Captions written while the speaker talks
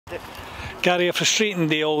Gary, a frustrating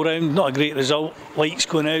day all round, not a great result. Lights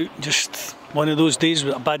going out, just one of those days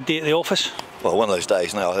with a bad day at the office? Well, one of those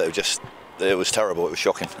days, no, it was terrible, it was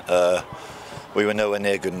shocking. We were nowhere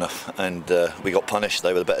near good enough and we got punished.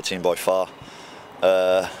 They were the better team by far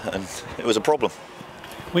and it was a problem.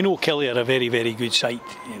 We know Killie are a very, very good side,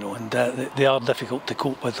 you know, and they are difficult to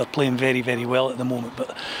cope with. They're playing very, very well at the moment,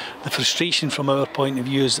 but the frustration from our point of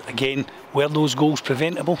view is, again, were those goals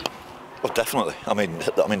preventable? Well, definitely. I mean,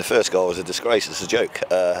 the first goal was a disgrace. It's a joke.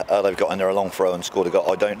 How they've got in there a long throw and scored a goal,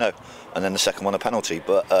 I don't know. And then the second one, a penalty.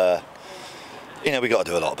 But you know, we got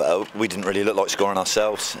to do a lot better. We didn't really look like scoring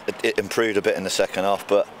ourselves. It improved a bit in the second half,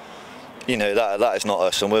 but you know that is not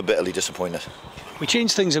us, and we're bitterly disappointed. We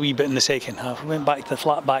changed things a wee bit in the second half. We went back to the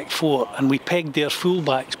flat back four and we pegged their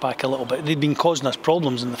full-backs back a little bit. They'd been causing us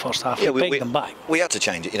problems in the first half. Yeah, we pegged them back. We had to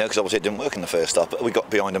change it, you know, because obviously it didn't work in the first half. But we got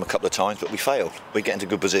behind them a couple of times, but we failed. We get into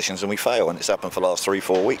good positions and we fail, and it's happened for the last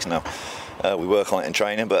 3-4 weeks now. We work on it in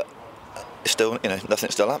training, but it's still, you know,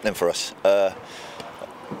 nothing's still happening for us.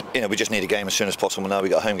 You know, we just need a game as soon as possible now. We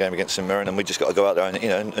got a home game against St Mirren, and we just got to go out there and, you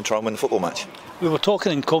know, and try and win the football match. We were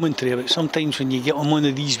talking in commentary about sometimes when you get on one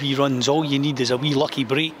of these wee runs, all you need is a wee lucky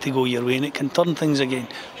break to go your way, and it can turn things again.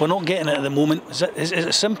 We're not getting it at the moment. Is it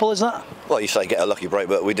as simple as that? Well, you say get a lucky break,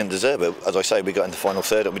 but we didn't deserve it. As I say, we got in the final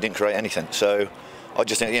third and we didn't create anything. So I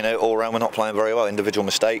just think, you know, all round we're not playing very well. Individual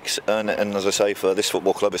mistakes, and as I say, for this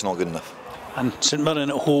football club, it's not good enough. And St Mirren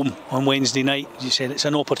at home on Wednesday night, as you said, it's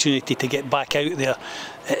an opportunity to get back out there.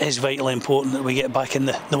 It is vitally important that we get back in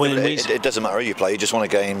the winning ways. It doesn't matter who you play, you just want a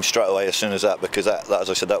game straight away as soon as that, because that, as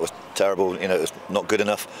I said, that was terrible. You know, it was not good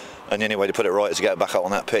enough, and the only way to put it right is to get back out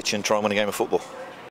on that pitch and try and win a game of football.